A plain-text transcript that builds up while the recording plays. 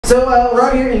So we're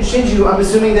out here in Hsinchu. I'm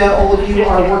assuming that all of you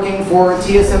are working for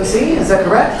TSMC. Is that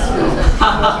correct?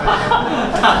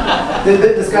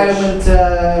 This guy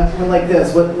went like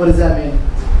this. What does that mean?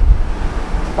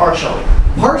 Partially.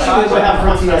 Partially working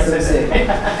for TSMC.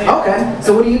 Okay.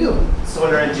 So what do you do?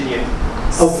 Solar engineer.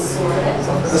 Oh,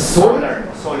 a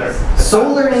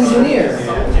solar engineer.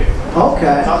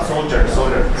 Okay. Not soldier,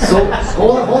 solar. So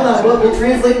hold on. We'll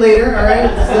translate later. All right.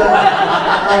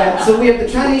 All right. So we have the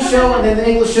Chinese show, and then the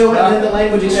English show, and then the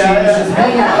language exchange. Just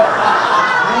hang out.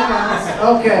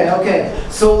 Okay.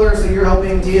 Solar. So you're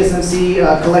helping TSMC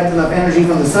collect enough energy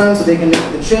from the sun so they can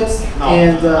make the chips. No.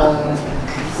 And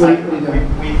what are you doing?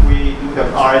 We do the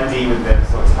R&D with them,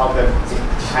 so it's help them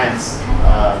enhance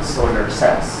solar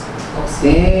cells.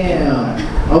 Damn.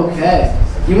 Okay.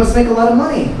 You must make a lot of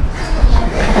money.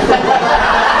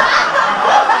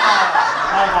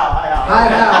 Hi,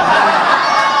 how?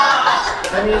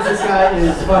 That means this guy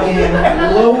is fucking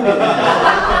loaded.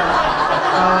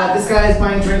 This guy is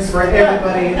buying drinks for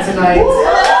everybody tonight.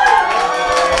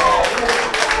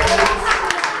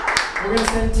 We're gonna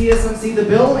send TSMC the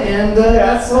bill, and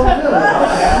that's all good. Okay.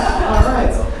 All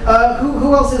right.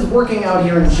 Who else is working out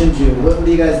here in Hsinchu? What are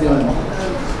you guys doing?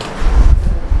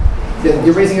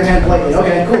 You're raising your hand politely.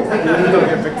 Okay, cool. Thank you. What are you doing?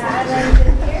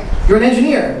 You're an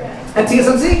engineer at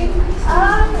TSMC?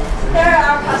 They're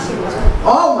our customers.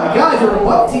 Oh my God, you're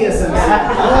above TSMC.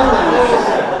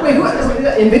 Wait, who?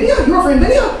 NVIDIA? You work for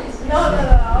NVIDIA? No.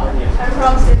 I'm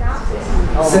from Synopsys.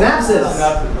 Synopsys.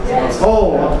 Yes.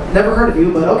 Oh, never heard of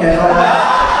you, but okay.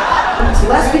 So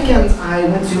last weekend I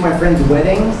went to my friend's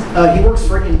wedding. He works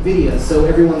for NVIDIA, so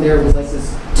everyone there was like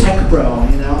this tech bro,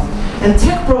 you know? And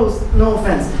tech bros, no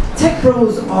offense, tech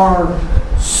bros are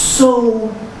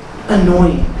so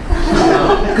annoying.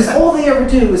 Because all they ever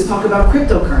do is talk about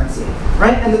cryptocurrency,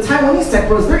 right? And the Taiwanese tech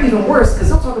bros, they're even worse because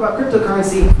they'll talk about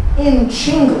cryptocurrency in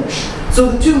Chinglish. So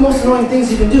the two most annoying things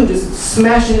you can do, just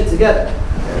smashing it together.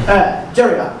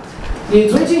 Jerry 啊，你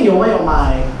最近有没有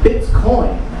买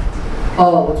Bitcoin？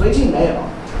 我最近没有，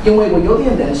因为我有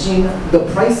点担心 the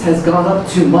price has gone up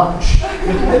too much.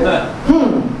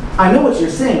 I know what you're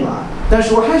saying 啦，但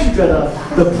是我还是觉得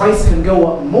the price can go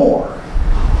up more.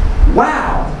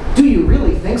 Wow, do you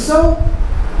really think so?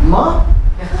 Ma?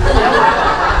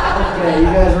 Okay, you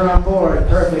guys are on board.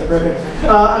 Perfect.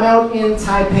 I'm out in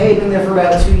Taipei, been there for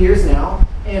about 2 years now,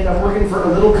 and I'm working for a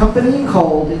little company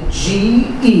called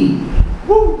GE.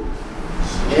 Woo!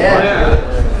 Yeah.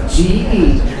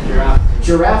 GE.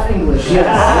 Giraffe English, yes.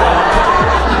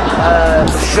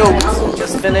 The show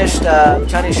just finished.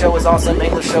 Chinese show was awesome.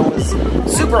 English show was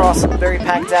super awesome. Very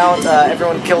packed out.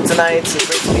 Everyone killed tonight. So it's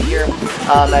great to be here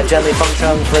at Genli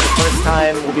Fengcheng for the first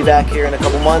time. We'll be back here in a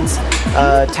couple months.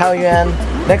 Taoyuan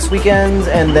next weekend,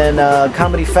 and then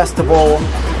comedy festival.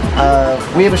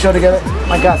 We have a show together.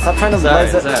 My God, stop trying to.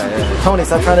 Tony,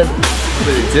 stop trying to. What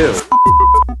did he do?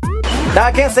 No,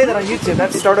 I can't say that on YouTube. I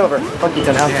have to start over. Fuck you,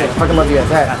 Tony. I fucking love you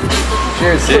guys. All right.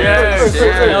 Cheers.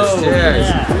 Cheers.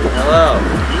 Hello.